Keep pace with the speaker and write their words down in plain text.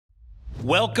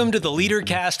Welcome to the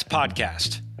LeaderCast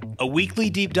podcast, a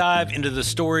weekly deep dive into the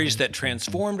stories that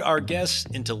transformed our guests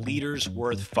into leaders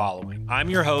worth following. I'm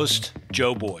your host,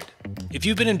 Joe Boyd. If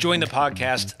you've been enjoying the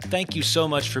podcast, thank you so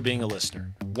much for being a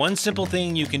listener. One simple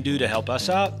thing you can do to help us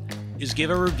out is give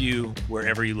a review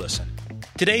wherever you listen.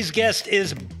 Today's guest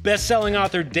is best-selling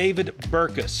author David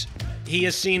Burkus. He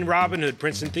has seen Robin Hood,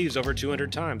 Prince and Thieves over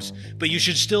 200 times, but you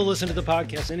should still listen to the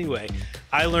podcast anyway.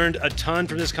 I learned a ton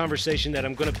from this conversation that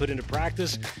I'm going to put into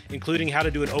practice, including how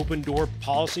to do an open door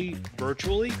policy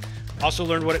virtually. Also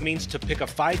learned what it means to pick a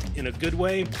fight in a good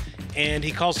way. And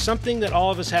he calls something that all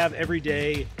of us have every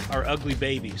day our ugly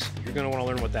babies. You're going to want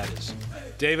to learn what that is.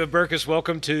 David Burkus,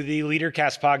 welcome to the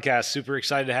LeaderCast podcast. Super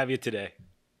excited to have you today.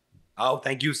 Oh,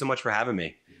 thank you so much for having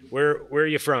me. Where are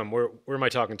you from? Where am I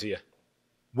talking to you?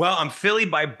 Well, I'm Philly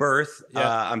by birth.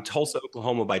 Yeah. I'm Tulsa,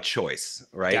 Oklahoma by choice,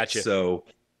 right? Gotcha. So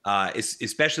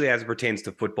especially as it pertains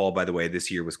to football, by the way, this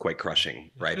year was quite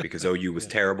crushing, right? Because OU was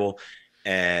terrible.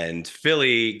 And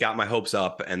Philly got my hopes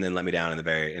up and then let me down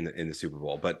in the Super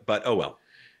Bowl. But oh well.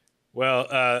 Well,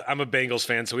 I'm a Bengals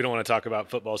fan, so we don't want to talk about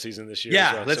football season this year.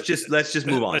 Yeah, well. let's just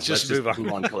move on. Let's just move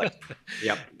on.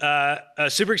 Yep.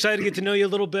 Super excited to get to know you a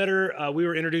little better. We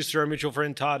were introduced to our mutual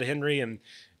friend Todd Henry, and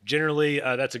generally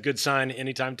that's a good sign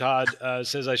anytime Todd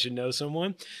says I should know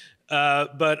someone.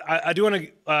 But I do want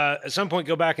to at some point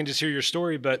go back and just hear your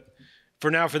story. But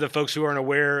for now, for the folks who aren't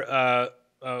aware,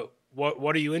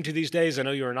 what are you into these days? I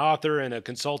know you're an author and a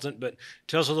consultant, but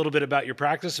tell us a little bit about your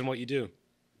practice and what you do.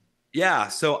 Yeah,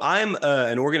 so I'm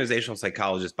an organizational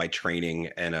psychologist by training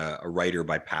and a writer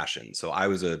by passion. So I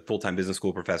was a full-time business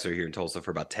school professor here in Tulsa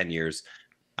for about 10 years.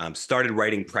 Started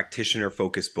writing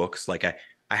practitioner-focused books. Like I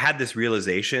had this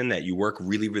realization that you work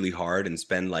really, really hard and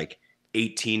spend like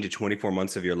 18 to 24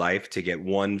 months of your life to get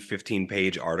one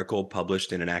 15-page article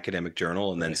published in an academic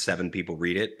journal, and then 7 people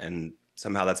read it, and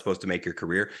somehow that's supposed to make your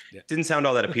career. Yeah. Didn't sound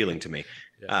all that appealing to me.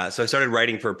 So I started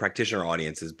writing for practitioner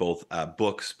audiences, both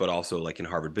books, but also like in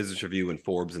Harvard Business Review and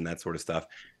Forbes and that sort of stuff.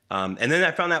 And then I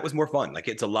found that was more fun. Like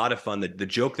it's a lot of fun. The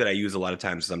joke that I use a lot of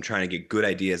times is I'm trying to get good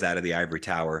ideas out of the ivory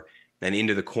tower and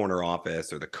into the corner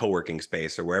office or the co-working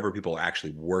space or wherever people are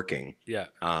actually working. Yeah.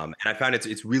 And I found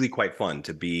it's really quite fun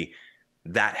to be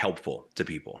that helpful to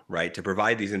people, right? To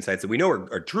provide these insights that we know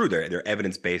are true. They're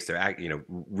evidence-based, they're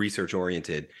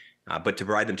research-oriented, but to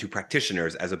provide them to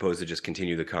practitioners as opposed to just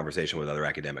continue the conversation with other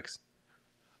academics.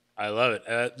 I love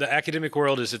it. The academic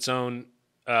world is its own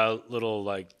little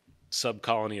like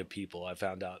sub-colony of people. I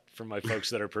found out from my folks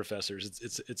that are professors.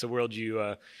 It's a world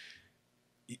you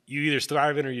either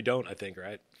thrive in or you don't, I think,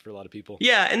 right? For a lot of people.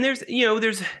 Yeah. And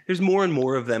there's more and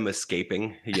more of them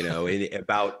escaping, in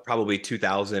about probably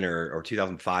 2000 or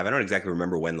 2005. I don't exactly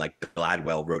remember when like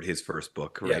Gladwell wrote his first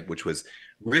book, right? Yeah. Which was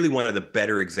really one of the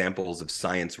better examples of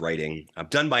science writing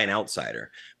done by an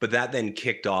outsider. But that then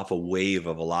kicked off a wave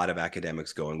of a lot of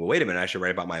academics going, well, wait a minute, I should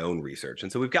write about my own research.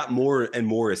 And so we've got more and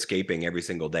more escaping every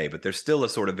single day, but there's still a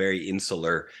sort of very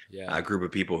insular group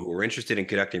of people who are interested in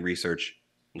conducting research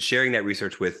and sharing that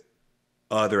research with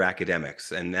other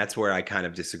academics. And that's where I kind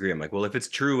of disagree. I'm like, well, if it's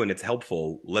true and it's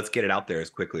helpful, let's get it out there as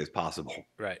quickly as possible.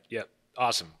 Right. Yep.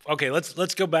 Awesome. Okay.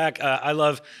 Let's go back. I'm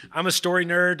a story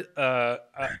nerd.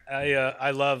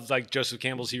 I love like Joseph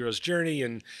Campbell's hero's journey.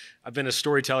 And I've been a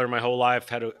storyteller my whole life,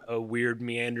 had a weird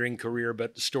meandering career,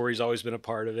 but the story's always been a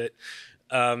part of it.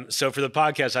 So for the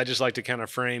podcast, I just like to kind of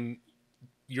frame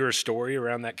your story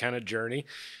around that kind of journey.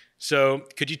 So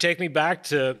could you take me back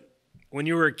to when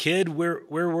you were a kid? Where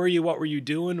were you? What were you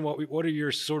doing? What are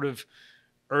your sort of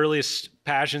earliest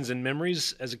passions and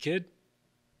memories as a kid?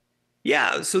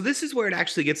 Yeah, so this is where it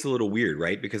actually gets a little weird,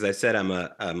 right? Because I said I'm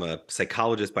a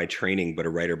psychologist by training, but a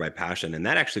writer by passion, and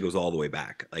that actually goes all the way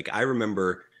back. Like I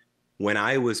remember when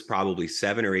I was probably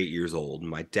 7 or 8 years old,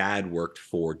 my dad worked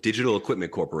for Digital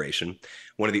Equipment Corporation,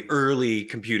 one of the early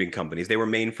computing companies. They were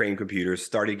mainframe computers,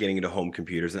 started getting into home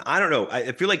computers, and I don't know.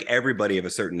 I feel like everybody of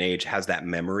a certain age has that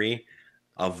memory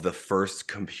of the first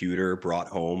computer brought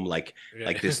home, like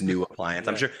this new appliance.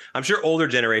 Yeah. I'm sure older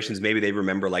generations, maybe they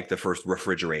remember like the first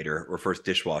refrigerator or first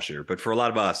dishwasher, but for a lot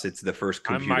of us, it's the first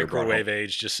computer. I'm microwave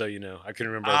age, just so you know. I can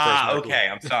remember. Okay.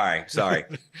 I'm sorry.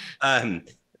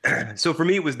 So for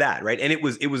me, it was that, right? And it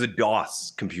was a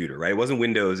DOS computer, right? It wasn't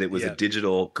Windows. It was a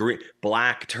digital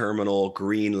black terminal,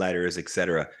 green letters,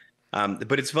 etc.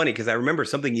 But it's funny because I remember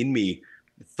something in me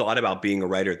thought about being a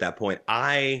writer at that point.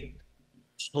 I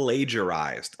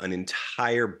plagiarized an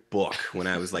entire book when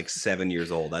I was like 7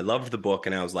 years old. I loved the book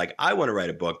and I was like, I want to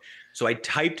write a book. So I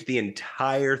typed the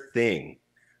entire thing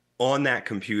on that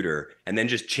computer and then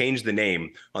just changed the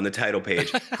name on the title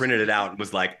page, printed it out and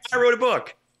was like, I wrote a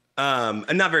book.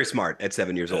 And not very smart at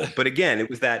 7 years old. But again, it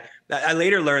was that I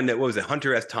later learned that, what was it,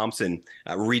 Hunter S. Thompson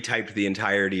retyped the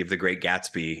entirety of The Great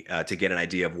Gatsby to get an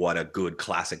idea of what a good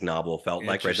classic novel felt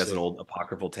like, right? That's an old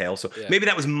apocryphal tale. So maybe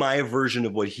that was my version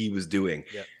of what he was doing.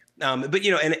 Yeah. But,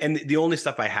 you know, and the only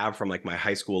stuff I have from like my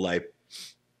high school life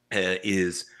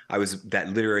is I was that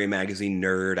literary magazine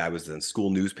nerd. I was the school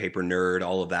newspaper nerd,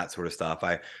 all of that sort of stuff.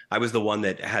 I was the one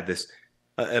that had this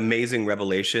amazing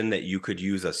revelation that you could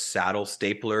use a saddle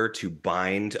stapler to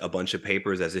bind a bunch of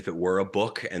papers as if it were a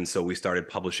book. And so we started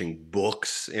publishing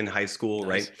books in high school,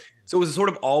 right? So it was sort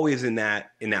of always in that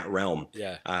realm.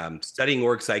 Yeah. Studying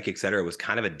org psych, et cetera, was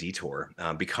kind of a detour.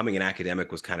 Becoming an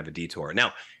academic was kind of a detour.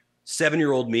 Now,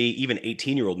 7-year-old me, even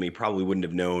 18-year-old me, probably wouldn't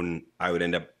have known I would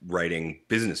end up writing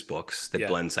business books that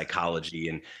blend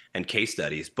psychology and case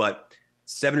studies. But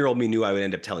 7-year-old me knew I would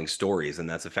end up telling stories, and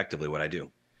that's effectively what I do.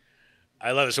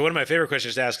 I love it. So one of my favorite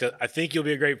questions to ask, I think you'll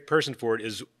be a great person for it,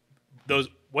 is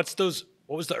what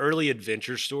was the early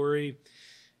adventure story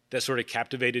that sort of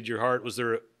captivated your heart? Was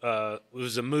there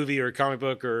was a movie or a comic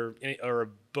book or a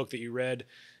book that you read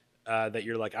that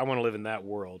you're like, I want to live in that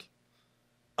world?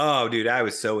 Oh, dude, I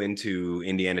was so into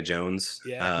Indiana Jones.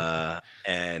 Yeah.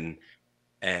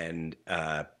 And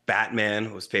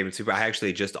Batman was favorite super. I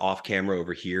actually, just off camera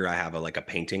over here, I have a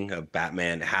painting of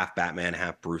Batman, half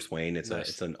Bruce Wayne.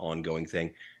 It's an ongoing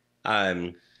thing.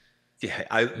 Yeah,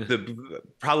 I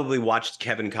probably watched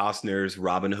Kevin Costner's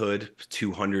Robin Hood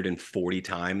 240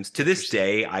 times. To this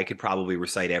day, I could probably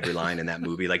recite every line in that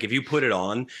movie. Like if you put it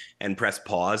on and press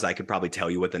pause, I could probably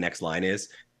tell you what the next line is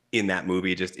in that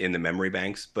movie, just in the memory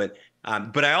banks. But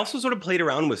I also sort of played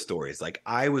around with stories. Like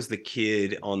I was the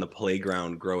kid on the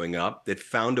playground growing up that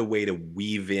found a way to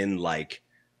weave in like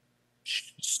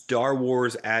Star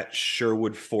Wars at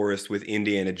Sherwood Forest with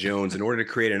Indiana Jones in order to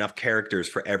create enough characters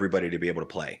for everybody to be able to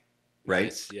play. Right.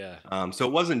 Nice, yeah. So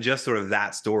it wasn't just sort of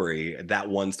that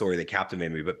one story that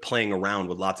captivated me, but playing around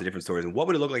with lots of different stories. And what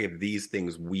would it look like if these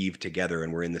things weave together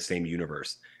and we're in the same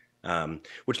universe?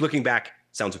 Which, looking back,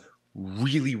 sounds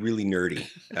really, really nerdy,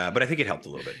 but I think it helped a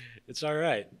little bit. It's all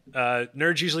right.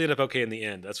 Nerds usually end up okay in the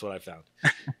end. That's what I found.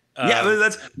 Yeah,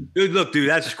 look, dude,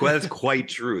 that's quite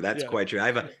true. That's quite true. I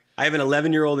have an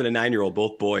 11-year-old and a 9-year-old,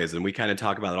 both boys, and we kind of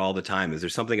talk about it all the time. Is there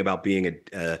something about being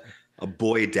a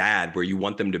boy dad where you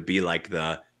want them to be like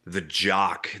the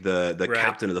jock, the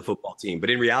captain of the football team, but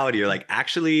in reality, you're like,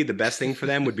 actually, the best thing for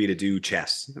them would be to do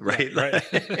chess, right?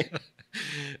 Right.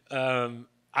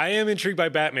 I am intrigued by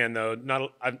Batman, though.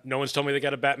 No one's told me they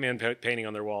got a Batman painting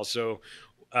on their wall. So,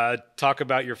 talk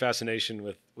about your fascination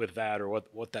with that, or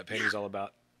what that painting is all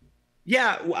about.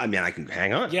 Yeah, well, I mean, I can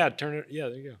hang on. Yeah, turn it. Yeah,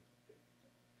 there you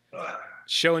go.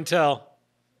 Show and tell.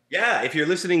 Yeah, if you're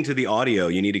listening to the audio,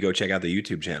 you need to go check out the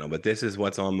YouTube channel. But this is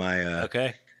what's on my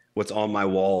what's on my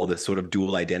wall. This sort of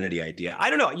dual identity idea. I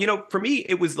don't know. You know, for me,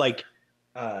 it was like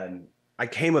I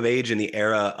came of age in the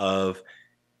era of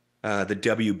the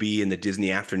WB and the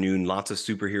Disney Afternoon, lots of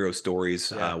superhero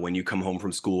stories when you come home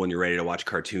from school and you're ready to watch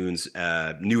cartoons,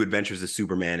 New Adventures of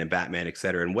Superman and Batman, et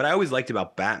cetera. And what I always liked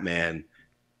about Batman,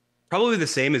 probably the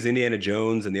same as Indiana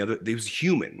Jones and the other, he was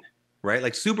human, right?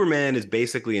 Like Superman is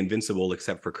basically invincible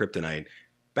except for kryptonite.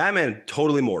 Batman,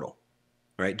 totally mortal,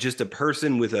 right? Just a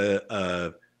person with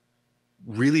a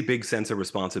really big sense of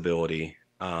responsibility.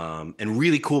 And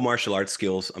really cool martial arts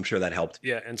skills. I'm sure that helped.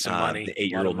 Yeah, and some money. The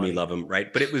 8-year-old me love him,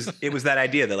 right? But it was that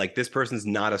idea that like this person's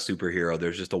not a superhero.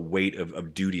 There's just a weight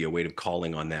of duty, a weight of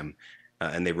calling on them,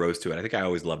 and they rose to it. I think I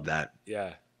always loved that.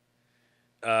 Yeah,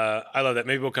 I love that.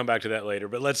 Maybe we'll come back to that later.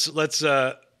 But let's.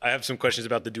 I have some questions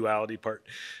about the duality part.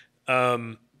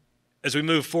 As we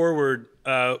move forward,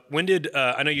 when did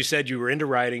I know you said you were into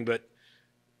writing, but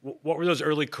what were those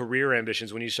early career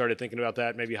ambitions when you started thinking about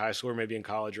that? Maybe high school, or maybe in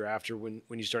college, or after, when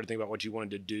you started thinking about what you wanted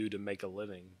to do to make a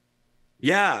living?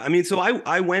 Yeah, I mean, so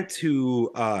I went to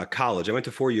college. I went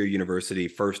to 4-year university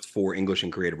first for English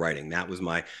and creative writing. That was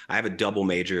I have a double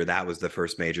major. That was the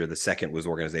first major. The second was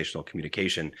organizational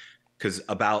communication. Because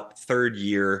about third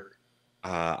year,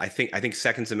 I think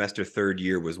second semester, third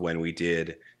year was when we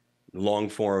did long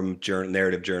form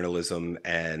narrative journalism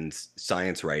and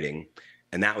science writing.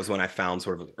 And that was when I found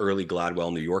sort of early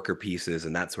Gladwell New Yorker pieces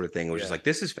and that sort of thing. It was just like,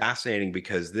 this is fascinating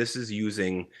because this is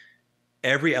using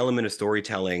every element of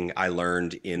storytelling I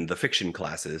learned in the fiction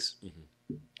classes.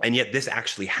 Mm-hmm. And yet this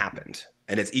actually happened,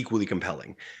 and it's equally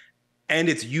compelling. And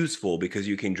it's useful because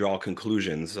you can draw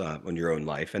conclusions on your own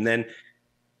life. And then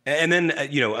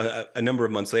a number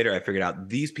of months later, I figured out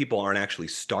these people aren't actually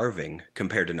starving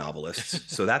compared to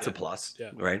novelists. So that's a plus,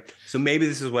 right? So maybe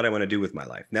this is what I want to do with my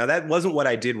life. Now, that wasn't what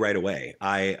I did right away.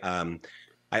 I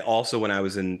I also, when I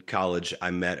was in college,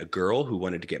 I met a girl who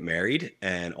wanted to get married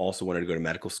and also wanted to go to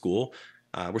medical school.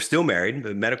 We're still married,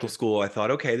 but medical school, I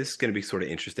thought, okay, this is going to be sort of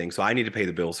interesting. So I need to pay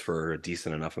the bills for a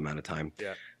decent enough amount of time.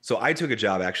 Yeah. So I took a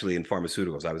job actually in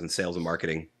pharmaceuticals. I was in sales and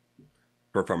marketing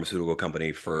for a pharmaceutical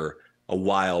company for a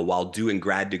while doing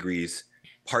grad degrees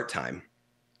part-time.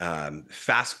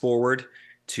 Fast forward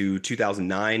to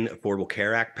 2009, Affordable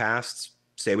Care Act passed.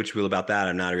 Say what you will about that.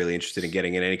 I'm not really interested in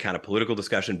getting in any kind of political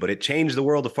discussion, but it changed the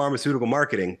world of pharmaceutical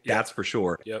marketing. Yep. That's for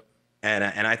sure. Yep. And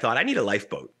I thought I need a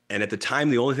lifeboat. And at the time,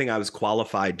 the only thing I was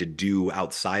qualified to do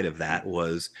outside of that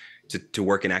was to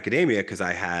work in academia because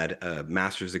I had a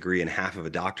master's degree and half of a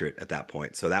doctorate at that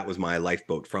point. So that was my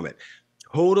lifeboat from it.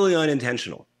 Totally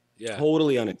unintentional. Yeah.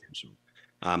 Totally unintentional.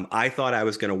 I thought I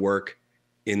was going to work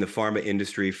in the pharma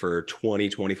industry for 20,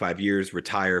 25 years,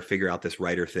 retire, figure out this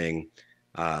writer thing.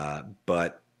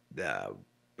 But it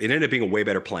ended up being a way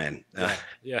better plan.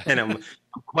 Yeah. And I'm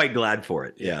quite glad for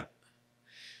it. Yeah.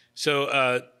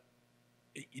 So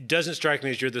it doesn't strike me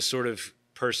as you're the sort of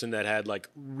person that had like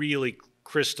really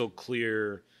crystal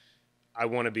clear, I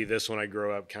want to be this when I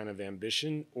grow up kind of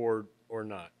ambition or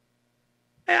not.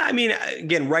 Yeah, I mean,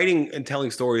 again, writing and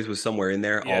telling stories was somewhere in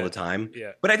there all the time.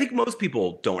 Yeah. But I think most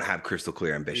people don't have crystal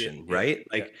clear ambition, right?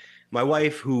 Like my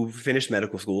wife, who finished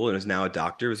medical school and is now a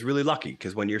doctor, is really lucky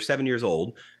because when you're 7 years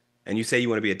old and you say you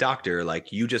want to be a doctor,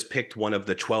 like you just picked one of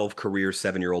the 12 careers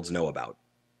 7-year-olds know about,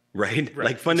 right?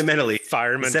 Like fundamentally,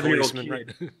 fireman, policeman,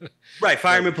 right? Right,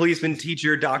 fireman, policeman,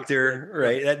 teacher, doctor,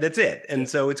 right? That's it. And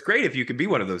so it's great if you could be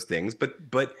one of those things,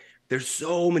 but there's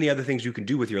so many other things you can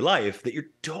do with your life that you're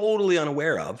totally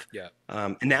unaware of. Yeah.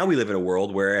 And now we live in a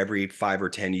world where every 5 or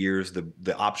 10 years,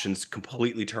 the options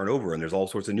completely turn over and there's all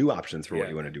sorts of new options for what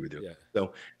you want to do with your life.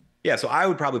 So, so I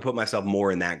would probably put myself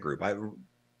more in that group.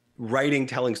 Writing,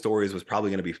 telling stories was probably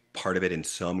going to be part of it in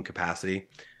some capacity,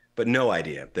 but no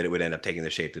idea that it would end up taking the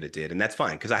shape that it did. And that's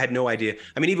fine because I had no idea.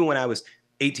 I mean, even when I was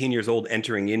 18 years old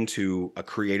entering into a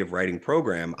creative writing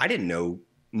program, I didn't know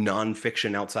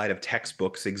nonfiction outside of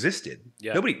textbooks existed.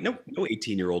 No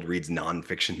 18-year-old reads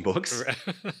nonfiction books,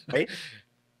 right?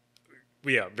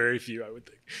 Yeah, very few, I would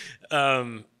think.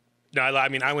 No, I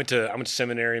mean, I went to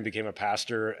seminary and became a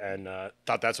pastor, and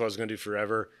thought that's what I was going to do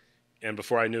forever. And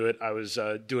before I knew it, I was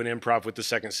doing improv with the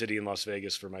Second City in Las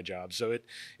Vegas for my job. So it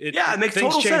makes things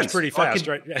total change sense. pretty fast,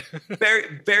 right?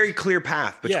 very, very clear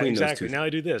path between those two. Now I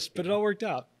do this, but it all worked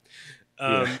out.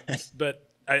 But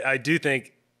I do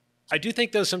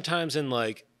think though sometimes in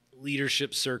like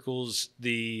leadership circles,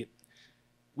 we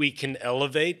can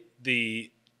elevate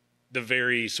the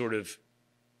very sort of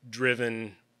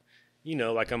driven,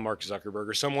 like a Mark Zuckerberg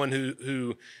or someone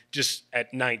who just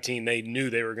at 19, they knew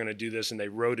they were going to do this and they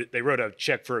wrote a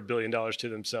check for $1 billion to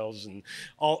themselves and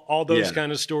all those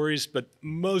kind of stories. But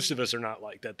most of us are not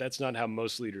like that. That's not how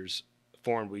most leaders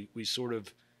form. We sort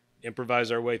of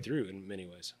improvise our way through in many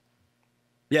ways.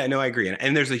 Yeah, no, I agree.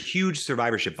 And there's a huge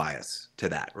survivorship bias to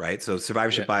that, right? So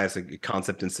survivorship bias, a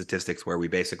concept in statistics where we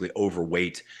basically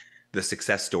overweight the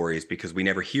success stories because we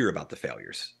never hear about the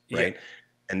failures, right?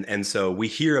 And so we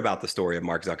hear about the story of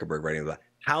Mark Zuckerberg writing about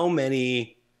how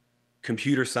many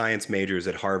computer science majors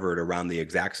at Harvard around the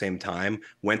exact same time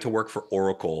went to work for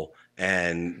Oracle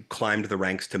and climbed the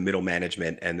ranks to middle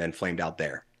management and then flamed out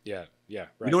there. Yeah. Yeah.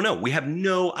 Right. We don't know. We have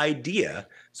no idea.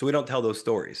 So we don't tell those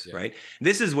stories, right?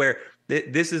 This is where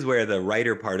the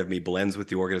writer part of me blends with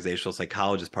the organizational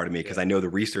psychologist part of me because I know the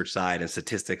research side and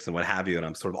statistics and what have you, and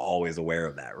I'm sort of always aware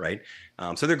of that, right?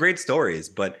 So they're great stories,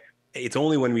 but it's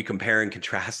only when we compare and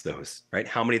contrast those, right?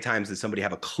 How many times did somebody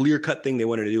have a clear-cut thing they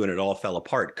wanted to do and it all fell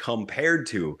apart compared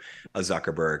to a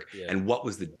Zuckerberg? And what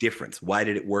was the difference? Why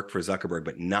did it work for Zuckerberg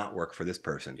but not work for this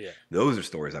person? Those are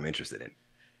stories I'm interested in.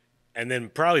 And then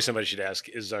probably somebody should ask,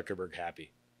 is Zuckerberg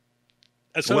happy?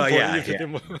 At some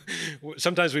point,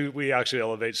 sometimes we actually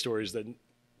elevate stories that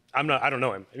I don't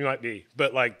know him. He might be,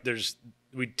 but like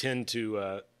we tend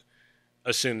to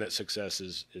assume that success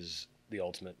is the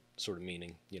ultimate sort of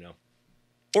meaning,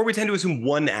 Or we tend to assume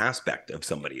one aspect of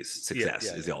somebody's success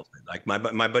is the ultimate. Like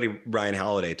my buddy Ryan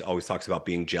Holiday always talks about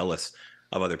being jealous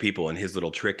of other people, and his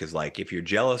little trick is like, if you're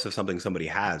jealous of something somebody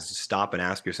has, stop and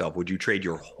ask yourself, would you trade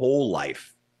your whole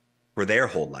life for their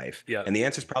whole life? And the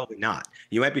answer is probably not.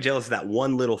 You might be jealous of that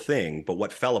one little thing, but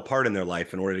what fell apart in their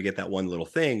life in order to get that one little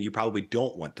thing, you probably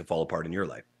don't want to fall apart in your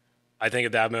life. I think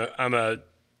of that. I'm a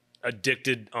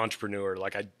addicted entrepreneur.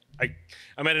 Like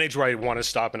I'm at an age where I want to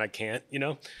stop and I can't,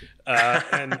 and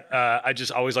I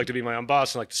just always like to be my own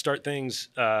boss and like to start things.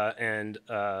 And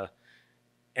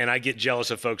I get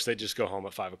jealous of folks that just go home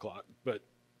at 5 o'clock, but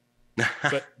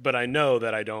but I know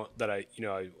that I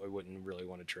wouldn't really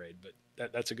want to trade,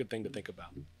 but that's a good thing to think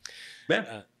about.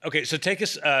 Yeah. Okay. So take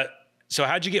us, so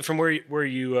how'd you get from where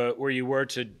you were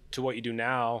to what you do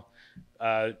now,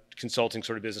 consulting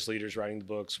sort of business leaders, writing the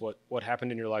books? What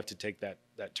happened in your life to take that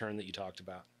turn that you talked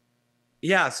about?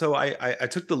 Yeah, so I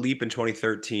took the leap in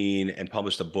 2013 and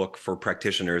published a book for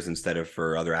practitioners instead of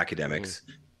for other academics.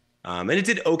 And it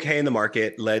did okay in the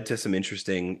market, led to some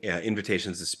interesting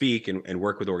invitations to speak and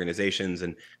work with organizations.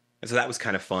 And so that was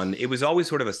kind of fun. It was always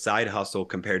sort of a side hustle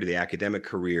compared to the academic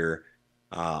career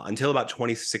until about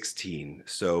 2016.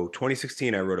 So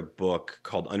 2016, I wrote a book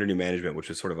called Under New Management, which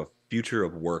was sort of a future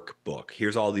of work book.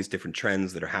 Here's all these different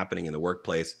trends that are happening in the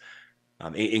workplace,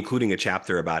 including a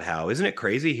chapter about how, isn't it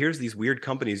crazy? Here's these weird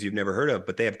companies you've never heard of,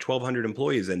 but they have 1,200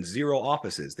 employees and 0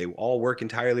 offices. They all work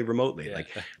entirely remotely. Yeah. Like,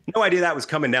 no idea that was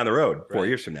coming down the road 4 Right.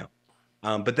 years from now.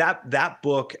 But that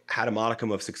book had a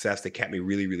modicum of success that kept me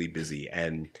really, really busy.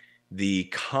 And the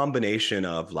combination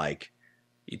of like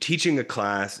teaching a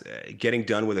class, getting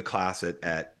done with a class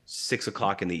at 6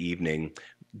 o'clock in the evening,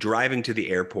 driving to the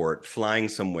airport, flying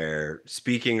somewhere,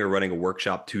 speaking or running a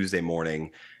workshop Tuesday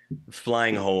morning,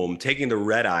 flying home, taking the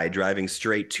red eye, driving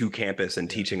straight to campus and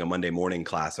teaching a Monday morning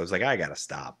class. I was like, I got to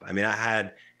stop. I mean,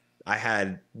 I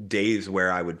had days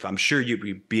where I'm sure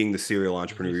you, being the serial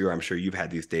entrepreneur you are, I'm sure you've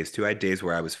had these days too. I had days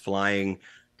where I was flying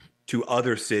to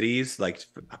other cities, like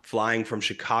flying from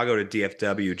Chicago to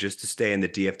DFW just to stay in the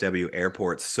DFW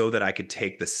airport so that I could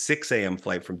take the 6 a.m.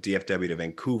 flight from DFW to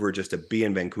Vancouver just to be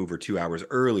in Vancouver 2 hours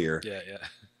earlier. Yeah.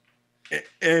 And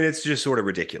it's just sort of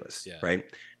ridiculous, Yeah. right?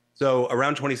 So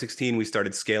around 2016, we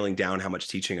started scaling down how much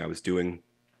teaching I was doing.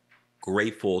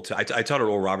 Grateful to, I taught at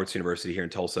Oral Roberts University here in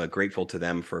Tulsa, grateful to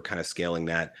them for kind of scaling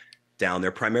that down.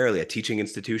 They're primarily a teaching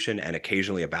institution and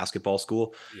occasionally a basketball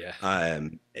school. Yeah.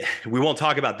 We won't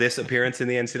talk about this appearance in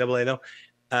the NCAA though.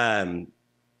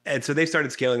 And so they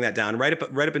started scaling that down right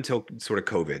up until sort of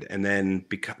COVID. And then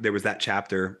there was that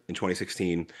chapter in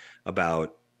 2016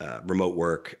 about remote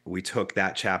work. We took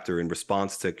that chapter in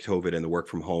response to COVID and the work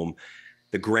from home,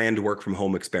 the grand work from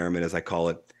home experiment, as I call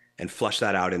it, and flushed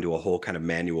that out into a whole kind of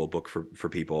manual book for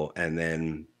people. And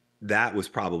then that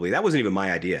wasn't even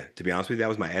my idea, to be honest with you. That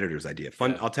was my editor's idea.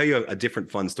 Fun. Yeah. I'll tell you a different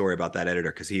fun story about that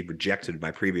editor because he rejected my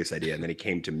previous idea and then he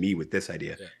came to me with this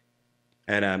idea. Yeah.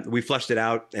 And we flushed it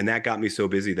out, and that got me so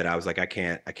busy that I was like, I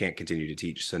can't continue to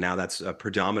teach. So now that's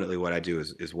predominantly what I do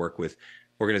is work with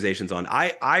organizations on.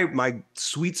 My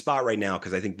sweet spot right now,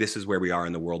 because I think this is where we are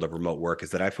in the world of remote work,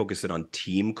 is that I focus it on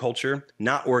team culture,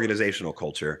 not organizational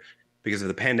culture. Because if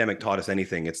the pandemic taught us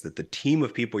anything, it's that the team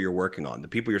of people you're working on, the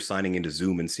people you're signing into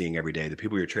Zoom and seeing every day, the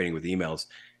people you're trading with emails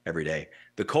every day,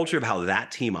 the culture of how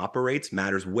that team operates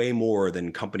matters way more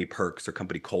than company perks or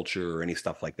company culture or any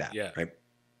stuff like that. Yeah. Right.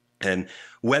 And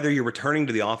whether you're returning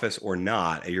to the office or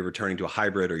not, you're returning to a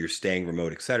hybrid or you're staying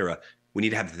remote, et cetera, we need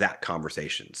to have that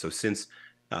conversation. So since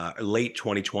late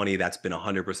 2020, that's been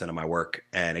 100% of my work.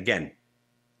 And again,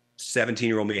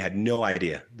 17-year-old me had no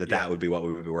idea that would be what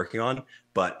we would be working on,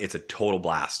 but it's a total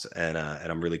blast. And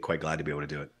I'm really quite glad to be able to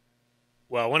do it.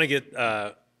 Well, I want to get,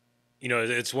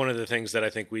 it's one of the things that I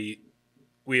think we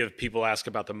have people ask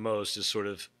about the most is sort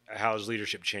of how is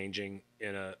leadership changing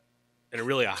in a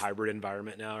really a hybrid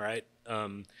environment now, right?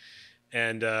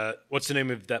 And what's the name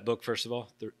of that book, first of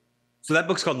all? So that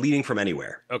book's called Leading from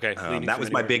Anywhere. Okay. That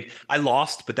was my big, I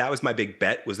lost, but that was my big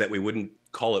bet, was that we wouldn't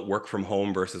call it work from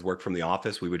home versus work from the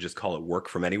office. We would just call it work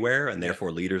from anywhere. And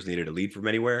therefore leaders needed to lead from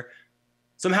anywhere.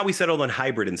 Somehow we settled on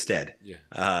hybrid instead. Yeah.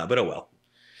 But oh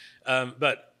well.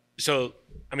 But so,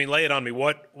 I mean, lay it on me.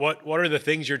 What are the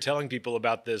things you're telling people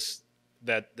about this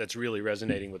that's really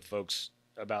resonating with folks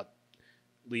about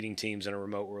leading teams in a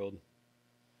remote world?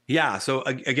 Yeah. So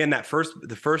again, the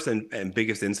first and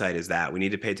biggest insight is that we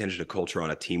need to pay attention to culture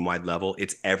on a team-wide level.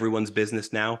 It's everyone's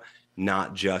business now,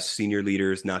 not just senior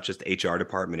leaders, not just HR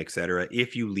department, et cetera.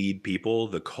 If you lead people,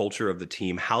 the culture of the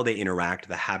team, how they interact,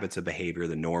 the habits of behavior,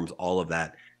 the norms, all of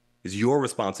that is your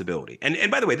responsibility.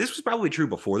 And by the way, this was probably true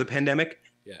before the pandemic,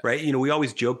 right? You know, we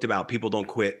always joked about people don't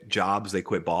quit jobs, they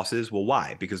quit bosses. Well,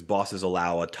 why? Because bosses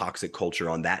allow a toxic culture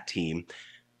on that team.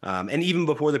 And even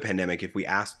before the pandemic, if we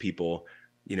asked people,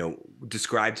 you know,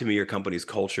 describe to me your company's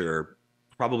culture,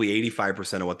 probably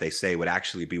 85% of what they say would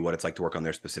actually be what it's like to work on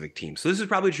their specific team. So this is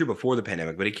probably true before the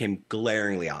pandemic, but it became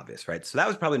glaringly obvious, right? So that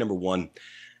was probably number one.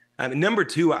 Number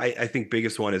two, I think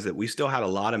biggest one is that we still had a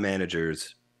lot of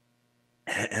managers,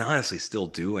 and honestly still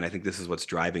do, and I think this is what's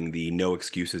driving the no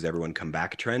excuses, everyone come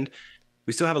back trend.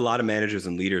 We still have a lot of managers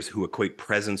and leaders who equate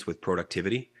presence with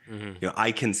productivity. Mm-hmm. You know,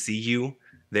 I can see you,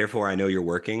 therefore I know you're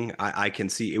working. I can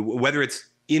see, whether it's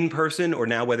in person or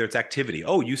now whether it's activity.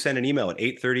 Oh, you sent an email at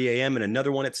 8:30 a.m. and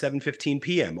another one at 7:15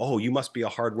 p.m. Oh, you must be a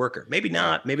hard worker. Maybe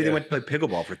not. Maybe they went to play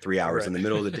pickleball for 3 hours in the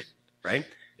middle of the day, right?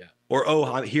 Yeah. Or,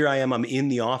 oh, here I am. I'm in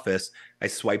the office. I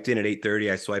swiped in at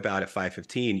 8:30. I swipe out at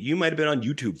 5:15. You might have been on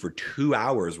YouTube for 2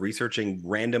 hours researching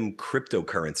random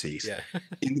cryptocurrencies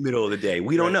in the middle of the day.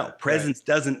 We don't know. Presence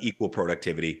doesn't equal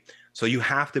productivity. So you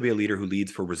have to be a leader who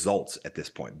leads for results at this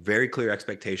point. Very clear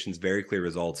expectations, very clear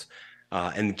results,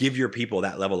 and give your people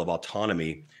that level of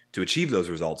autonomy to achieve those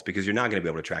results, because you're not going to be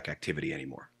able to track activity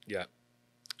anymore. Yeah.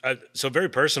 So very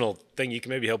personal thing you can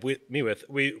maybe help me with.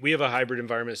 We have a hybrid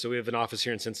environment. So we have an office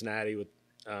here in Cincinnati with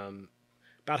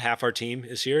about half our team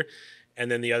is here.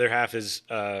 And then the other half is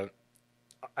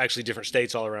actually different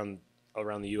states all around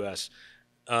the U.S.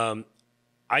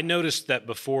 I noticed that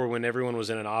before, when everyone was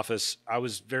in an office, I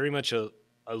was very much a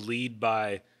lead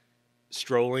by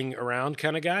strolling around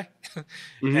kind of guy.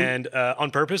 And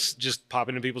on purpose, just pop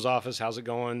into people's office. How's it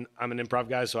going? I'm an improv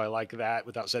guy, so I like that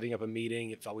without setting up a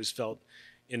meeting. It always felt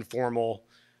informal.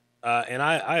 And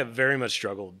I have very much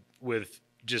struggled with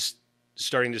just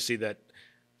starting to see that.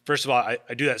 First of all,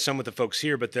 I do that some with the folks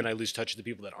here, but then I lose touch with the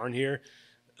people that aren't here.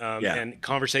 And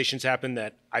conversations happen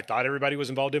that I thought everybody was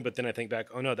involved in, but then I think back,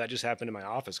 oh no, that just happened in my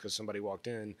office because somebody walked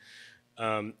in.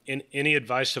 Any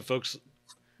advice to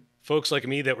folks like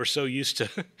me that were so used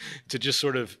to just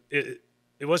sort of, it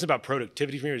wasn't about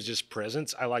productivity for me, it was just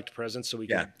presence. I liked presence so we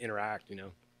could interact,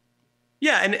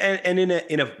 Yeah, and in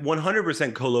a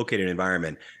 100% co-located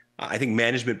environment, I think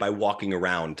management by walking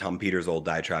around, Tom Peters' old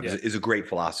diatribe, is a great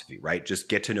philosophy, right? Just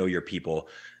get to know your people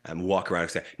and walk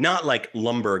around. Not like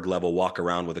Lumberg level walk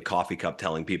around with a coffee cup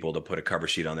telling people to put a cover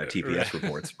sheet on their TPS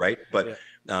reports, right? But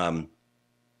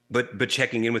but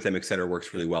checking in with them, et cetera,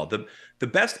 works really well. The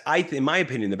best, in my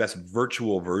opinion, the best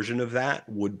virtual version of that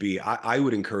would be, I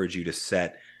would encourage you to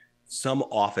set some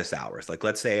office hours. Like,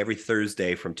 let's say every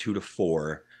Thursday from 2 to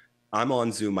 4, I'm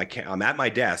on Zoom. I'm at my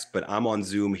desk, but I'm on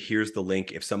Zoom. Here's the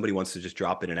link. If somebody wants to just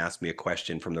drop in and ask me a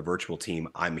question from the virtual team,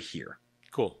 I'm here.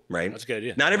 Cool. Right? That's a good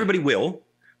idea. Not everybody will,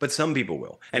 but some people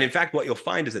will. And in fact, what you'll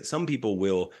find is that some people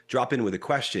will drop in with a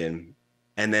question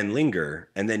and then linger,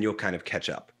 and then you'll kind of catch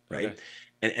up, right? Okay.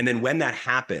 And then when that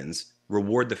happens,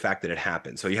 reward the fact that it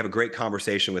happened. So you have a great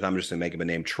conversation with, I'm just going to make up a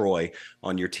name, Troy,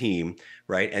 on your team,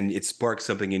 right? And it sparks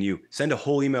something in you. Send a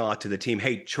whole email out to the team.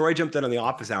 Hey, Troy jumped in on the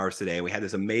office hours today. We had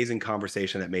this amazing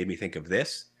conversation that made me think of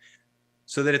this,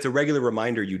 so that it's a regular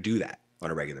reminder you do that on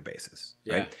a regular basis,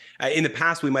 right? In the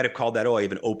past, we might have called that, I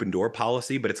have an open door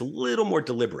policy, but it's a little more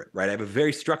deliberate, right? I have a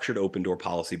very structured open door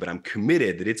policy, but I'm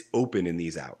committed that it's open in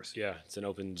these hours. Yeah, it's an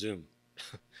open Zoom.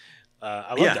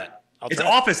 I love that. It's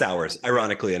office hours,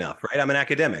 ironically enough, right? I'm an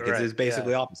academic. Right. It's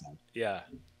basically office hours.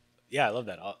 Yeah, I love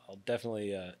that. I'll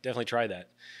definitely try that.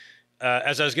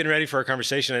 As I was getting ready for our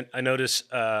conversation, I noticed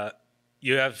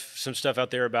you have some stuff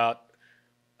out there about,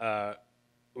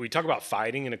 we talk about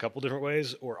fighting in a couple different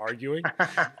ways, or arguing.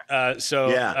 I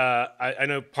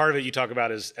know part of it you talk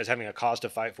about as having a cause to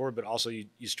fight for, but also you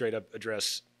straight up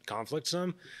address conflict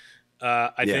some.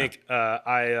 I think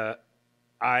I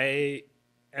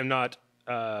am not...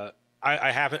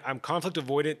 I'm conflict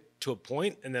avoidant to a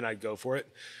point, and then I go for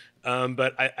it.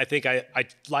 But I think I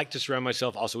like to surround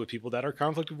myself also with people that are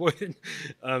conflict avoidant.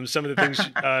 Some of the things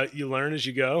you learn as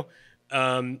you go.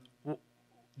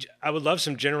 I would love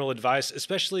some general advice,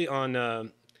 especially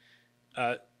on,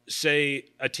 say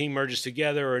a team merges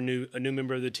together, or a new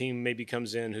member of the team maybe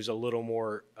comes in who's a little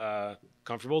more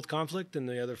comfortable with conflict than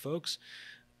the other folks.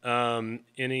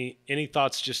 Any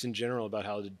thoughts just in general about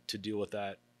how to deal with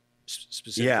that?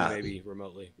 Specifically, maybe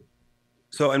remotely.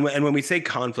 So, and when we say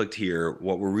conflict here,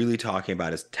 what we're really talking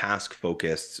about is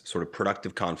task-focused, sort of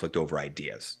productive conflict over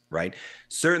ideas, right?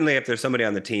 Certainly, if there's somebody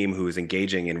on the team who is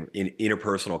engaging in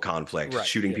interpersonal conflict,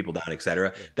 shooting people down, et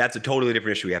cetera, that's a totally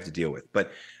different issue we have to deal with.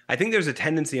 But I think there's a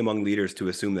tendency among leaders to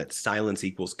assume that silence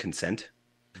equals consent,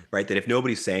 right? That if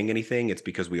nobody's saying anything, it's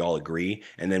because we all agree,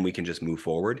 and then we can just move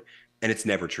forward. And it's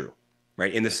never true,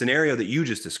 right? In the scenario that you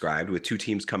just described with two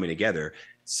teams coming together,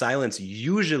 silence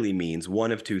usually means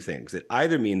one of two things. It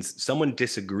either means someone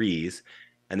disagrees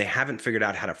and they haven't figured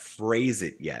out how to phrase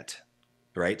it yet,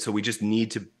 right? So we just need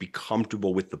to be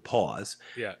comfortable with the pause,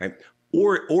 right?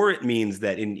 Or it means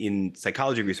that in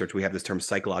psychology research, we have this term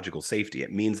psychological safety.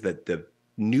 It means that the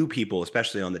new people,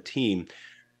 especially on the team,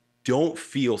 don't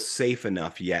feel safe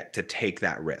enough yet to take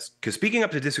that risk. Because speaking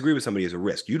up to disagree with somebody is a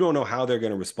risk. You don't know how they're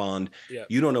going to respond.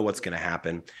 You don't know what's going to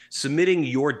happen. Submitting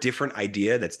your different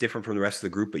idea that's different from the rest of the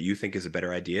group, but you think is a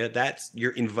better idea,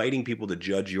 you're inviting people to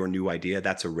judge your new idea.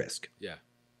 That's a risk.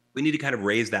 We need to kind of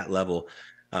raise that level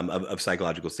of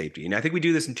psychological safety. And I think we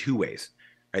do this in two ways.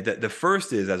 right? The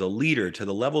first is, as a leader, to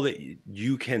the level that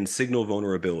you can signal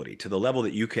vulnerability, to the level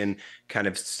that you can kind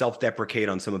of self-deprecate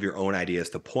on some of your own ideas,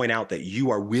 to point out that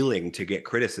you are willing to get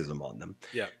criticism on them.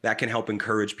 Yeah. That can help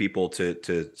encourage people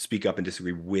to speak up and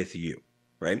disagree with you,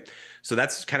 right? So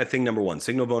that's kind of thing number one: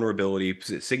 signal vulnerability,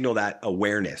 signal that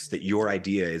awareness that your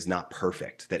idea is not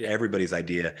perfect, that everybody's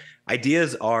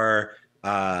ideas are.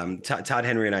 Todd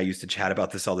Henry and I used to chat about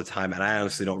this all the time, and I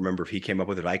honestly don't remember if he came up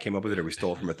with it, I came up with it, or we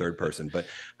stole it from a third person. But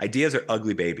ideas are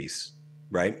ugly babies,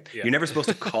 right? Yeah. You're never supposed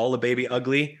to call a baby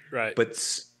ugly, right? But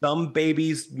some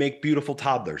babies make beautiful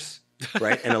toddlers,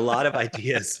 right? And a lot of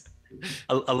ideas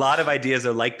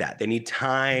are like that. They need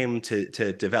time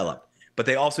to develop, but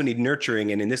they also need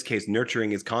nurturing. And in this case,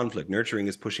 nurturing is conflict. Nurturing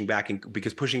is pushing back,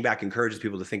 because pushing back encourages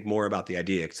people to think more about the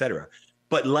idea, et cetera.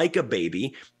 But like a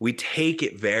baby, we take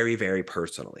it very, very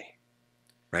personally,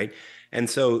 right? And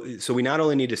so we not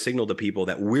only need to signal to people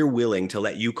that we're willing to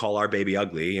let you call our baby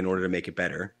ugly in order to make it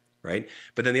better, right?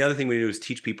 But then the other thing we do is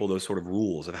teach people those sort of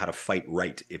rules of how to fight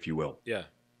right, if you will. Yeah.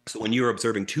 So when you're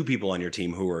observing two people on your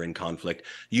team who are in conflict,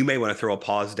 you may want to throw a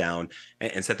pause down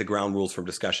and set the ground rules for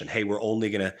discussion. Hey, we're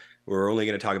only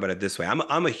gonna talk about it this way.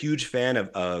 I'm a huge fan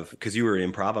of because you were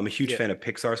in improv. I'm a huge fan of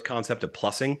Pixar's concept of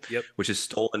plussing, which is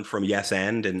stolen from Yes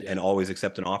and always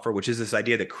accept an offer, which is this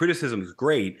idea that criticism is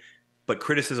great, but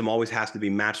criticism always has to be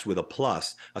matched with a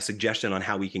plus, a suggestion on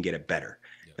how we can get it better.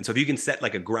 And so if you can set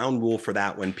like a ground rule for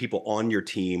that when people on your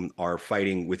team are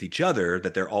fighting with each other,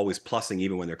 that they're always plussing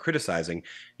even when they're criticizing,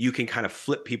 you can kind of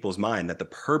flip people's mind that the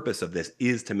purpose of this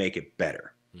is to make it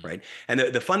better, right? And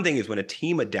the fun thing is when a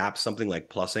team adapts something like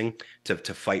plussing to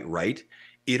fight right,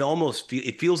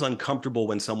 it feels uncomfortable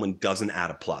when someone doesn't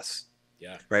add a plus.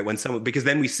 Yeah. Right. Because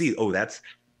then we see, oh, that's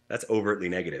overtly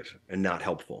negative and not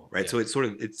helpful, right? So it's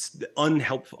the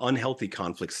unhealthy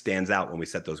conflict stands out when we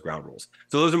set those ground rules.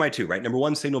 So those are my two, right? Number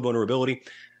one, signal vulnerability,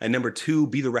 and number two,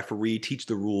 be the referee, teach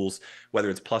the rules, whether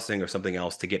it's plussing or something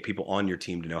else, to get people on your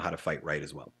team to know how to fight right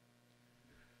as well.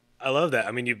 I love that.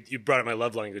 I mean, you brought up my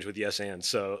love language with yes and.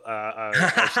 So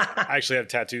I actually have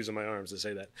tattoos on my arms that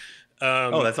say that.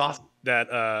 Oh, that's awesome.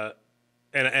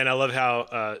 And I love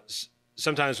how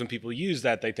sometimes when people use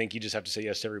that, they think you just have to say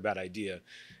yes to every bad idea.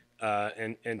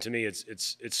 And to me,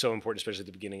 it's so important, especially at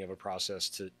the beginning of a process,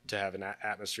 to have an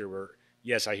atmosphere where,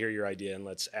 yes, I hear your idea and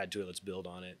let's add to it, let's build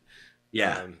on it.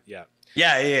 Yeah.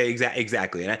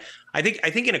 Exactly. And I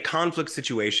think in a conflict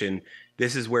situation,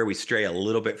 this is where we stray a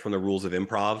little bit from the rules of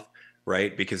improv,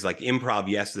 right? Because like improv,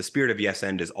 yes, the spirit of yes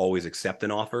and is always accept an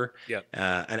offer. Yeah.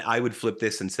 And I would flip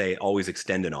this and say always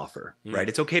extend an offer, right?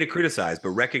 It's okay to criticize, but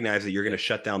recognize that you're going to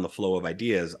shut down the flow of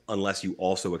ideas unless you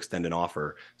also extend an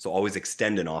offer. So always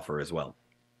extend an offer as well.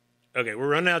 Okay, we're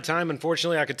running out of time.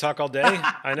 Unfortunately, I could talk all day.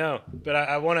 I know, but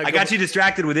I want to. I got you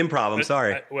distracted with improv. I'm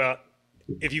sorry. Well,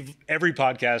 every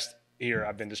podcast here,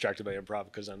 I've been distracted by improv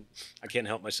because I can't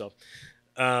help myself.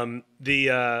 I did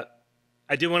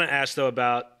want to ask though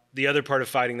about the other part of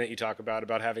fighting that you talk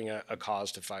about having a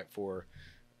cause to fight for.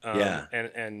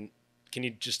 And can you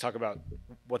just talk about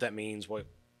what that means? What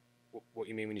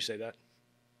you mean when you say that?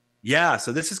 Yeah.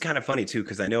 So this is kind of funny too,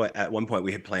 because I know at one point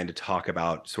we had planned to talk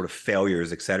about sort of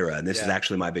failures, et cetera. And this is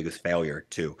actually my biggest failure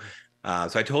too.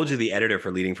 So I told you the editor for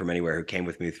Leading from Anywhere who came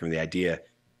with me from the idea.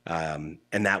 And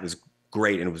that was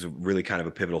great. And it was really kind of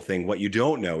a pivotal thing. What you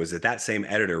don't know is that same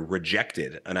editor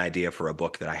rejected an idea for a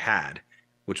book that I had,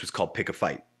 which was called Pick a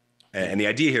Fight. And the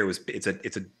idea here was it's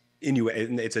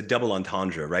a double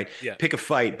entendre, right? Yeah. Pick a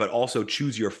fight, but also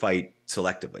choose your fight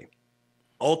selectively.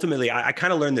 Ultimately, I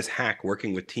kind of learned this hack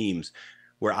working with teams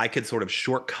where I could sort of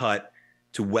shortcut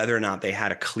to whether or not they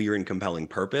had a clear and compelling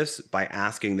purpose by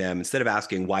asking them, instead of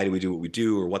asking, why do we do what we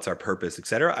do or what's our purpose, et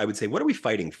cetera, I would say, what are we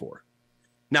fighting for?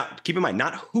 Now, keep in mind,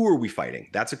 not who are we fighting?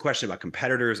 That's a question about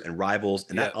competitors and rivals.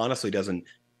 And that honestly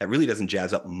really doesn't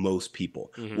jazz up most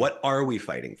people. Mm-hmm. What are we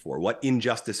fighting for? What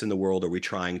injustice in the world are we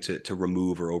trying to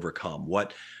remove or overcome?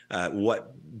 What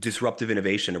disruptive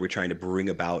innovation are we trying to bring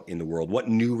about in the world? What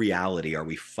new reality are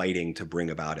we fighting to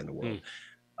bring about in the world?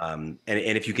 And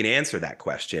if you can answer that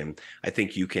question, I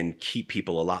think you can keep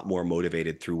people a lot more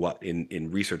motivated through what in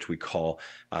research we call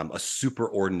a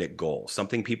superordinate goal,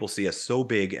 something people see as so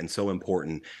big and so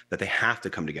important that they have to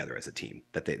come together as a team,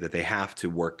 that they have to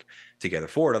work together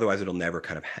for it. Otherwise, it'll never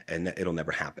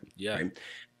happen. Yeah. Right?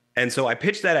 And so I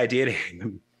pitched that idea to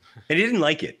him, and he didn't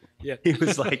like it. Yeah. He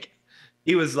was like,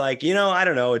 I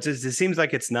don't know. It seems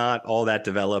like it's not all that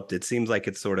developed. It seems like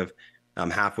it's sort of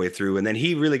halfway through. And then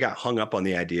he really got hung up on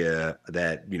the idea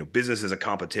that, business is a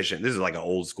competition. This is like an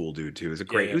old school dude too. He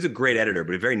was a great editor,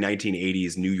 but a very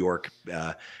 1980s New York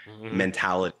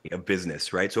mentality of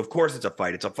business, right? So of course it's a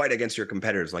fight. It's a fight against your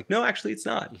competitors. Like, no, actually it's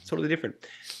not. It's totally different.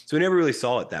 So we never really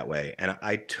saw it that way. And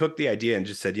I took the idea and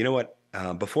just said, you know what?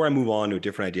 Before I move on to a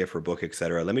different idea for a book, et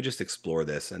cetera, let me just explore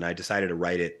this. And I decided to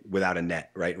write it without a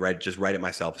net, right? Just write it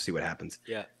myself, see what happens.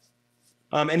 Yeah.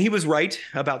 And he was right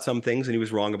about some things and he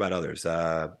was wrong about others.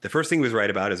 The first thing he was right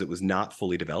about is it was not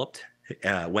fully developed.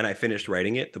 When I finished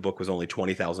writing it, the book was only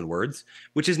 20,000 words,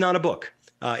 which is not a book.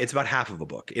 It's about half of a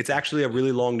book. It's actually a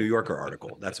really long New Yorker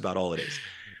article. That's about all it is.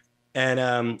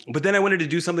 And but then I wanted to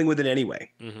do something with it anyway.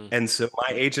 And so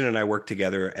my agent and I worked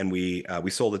together and we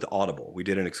sold it to Audible. We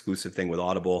did an exclusive thing with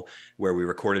Audible where we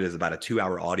recorded it as about a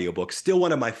 2-hour audiobook. Still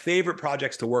one of my favorite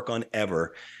projects to work on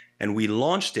ever. And we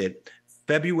launched it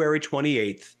February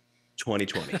 28th,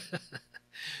 2020.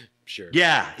 Sure.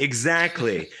 Yeah,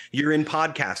 exactly. You're in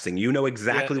podcasting. You know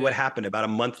exactly what happened about a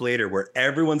month later where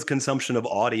everyone's consumption of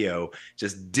audio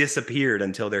just disappeared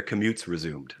until their commutes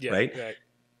resumed, right?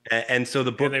 And so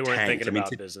the book they weren't tanked. thinking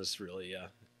about business really,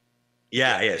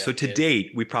 So to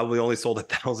date, we probably only sold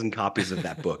 1,000 copies of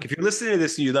that book. If you're listening to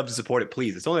this and you'd love to support it,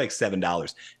 please. It's only like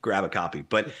 $7. Grab a copy.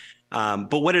 But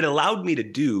what it allowed me to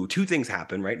do, two things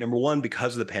happened, right? Number one,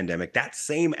 because of the pandemic, that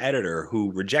same editor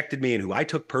who rejected me and who I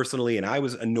took personally, and I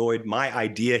was annoyed, my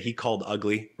idea he called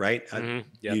ugly, right?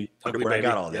 You wonder where I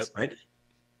got all this, right?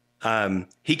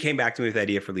 He came back to me with the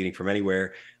idea for Leading From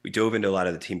Anywhere. We dove into a lot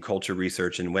of the team culture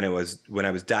research. And when I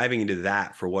was diving into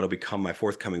that for what will become my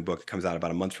forthcoming book that comes out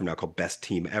about a month from now called Best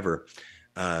Team Ever,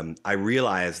 I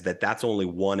realized that that's only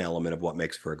one element of what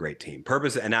makes for a great team.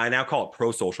 Purpose, and I now call it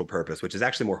pro-social purpose, which is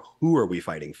actually more who are we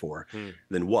fighting for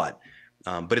than what.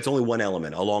 But it's only one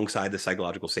element alongside the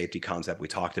psychological safety concept we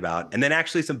talked about. And then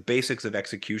actually some basics of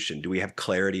execution. Do we have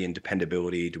clarity and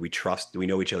dependability? Do we trust? Do we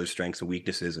know each other's strengths and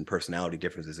weaknesses and personality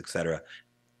differences, et cetera?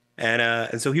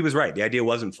 And so he was right. The idea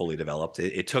wasn't fully developed.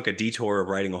 It took a detour of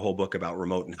writing a whole book about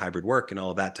remote and hybrid work and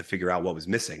all of that to figure out what was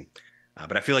missing.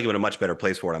 But I feel like I'm in a much better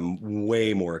place for it. I'm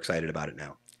way more excited about it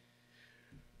now.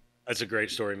 That's a great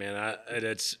story, man.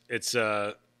 It's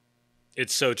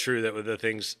so true that with the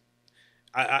things,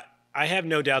 I have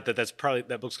no doubt that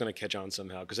that book's going to catch on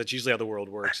somehow, because that's usually how the world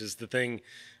works. Is the thing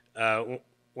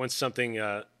once something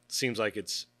seems like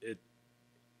it's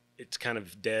kind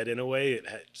of dead in a way, it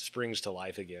springs to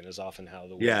life again. Is often how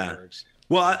the world works.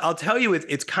 Well, I'll tell you,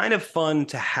 it's kind of fun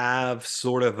to have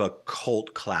sort of a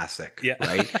cult classic,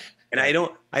 right? And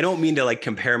I don't mean to like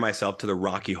compare myself to the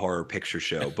Rocky Horror Picture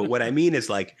Show, but what I mean is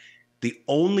like the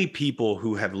only people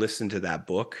who have listened to that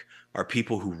book are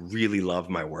people who really love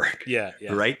my work.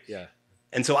 Right? Yeah.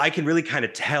 And so I can really kind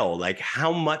of tell like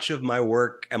how much of my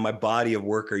work and my body of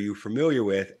work are you familiar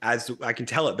with, as I can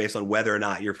tell it based on whether or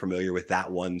not you're familiar with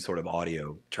that one sort of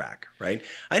audio track, right?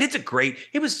 And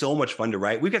it was so much fun to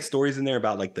write. We've got stories in there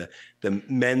about like the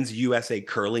men's USA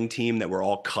curling team that were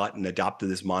all cut and adopted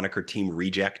this moniker Team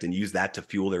Reject and used that to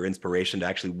fuel their inspiration to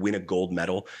actually win a gold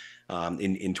medal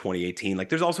in 2018. Like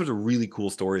there's all sorts of really cool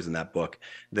stories in that book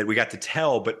that we got to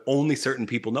tell, but only certain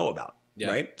people know about,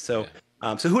 right? So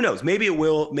who knows? Maybe it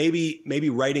will. Maybe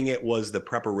writing it was the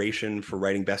preparation for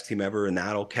writing Best Team Ever, and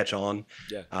that'll catch on.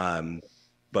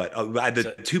 But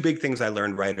the two big things I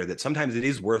learned, right, are that sometimes it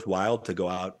is worthwhile to go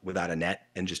out without a net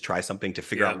and just try something to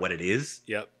figure out what it is.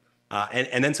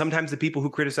 And then sometimes the people who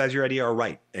criticize your idea are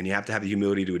right, and you have to have the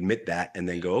humility to admit that, and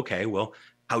then go, okay, well,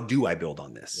 how do I build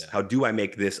on this? How do I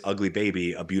make this ugly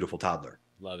baby a beautiful toddler?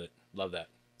 Love it. Love that.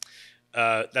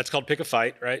 That's called Pick a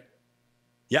Fight, right?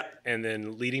 Yep. And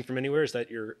then Leading From Anywhere, is that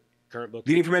your current book?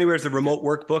 Leading From Anywhere is the remote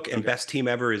workbook, and Best Team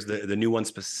Ever is the new one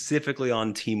specifically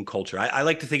on team culture. I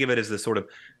like to think of it as the sort of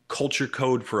culture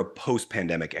code for a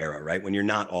post-pandemic era, right? When you're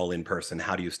not all in person,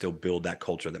 how do you still build that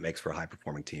culture that makes for a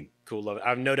high-performing team? Cool, love it. I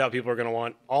have no doubt people are going to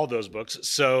want all those books.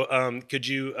 So could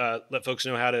you let folks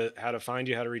know how to find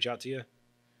you, how to reach out to you?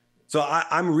 So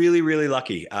I'm really, really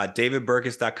lucky.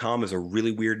 DavidBurkus.com is a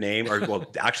really weird name. Or well,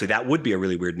 actually, that would be a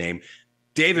really weird name.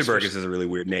 David Burkus is a really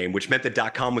weird name, which meant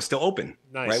that .com was still open,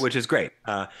 right? Which is great.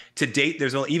 To date,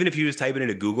 even if you just type it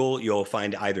into Google, you'll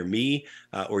find either me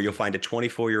or you'll find a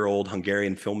 24-year-old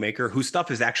Hungarian filmmaker whose stuff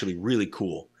is actually really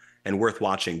cool and worth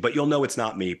watching. But you'll know it's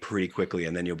not me pretty quickly,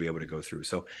 and then you'll be able to go through.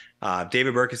 So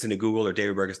David Burkus into Google or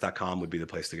davidburkus.com would be the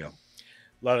place to go.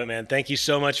 Love it, man. Thank you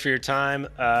so much for your time.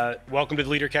 Welcome to the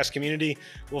LeaderCast community.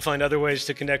 We'll find other ways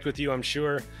to connect with you, I'm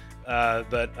sure.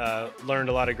 But learned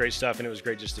a lot of great stuff, and it was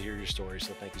great just to hear your story.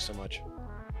 So thank you so much.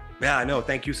 Yeah, no,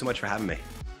 thank you so much for having me.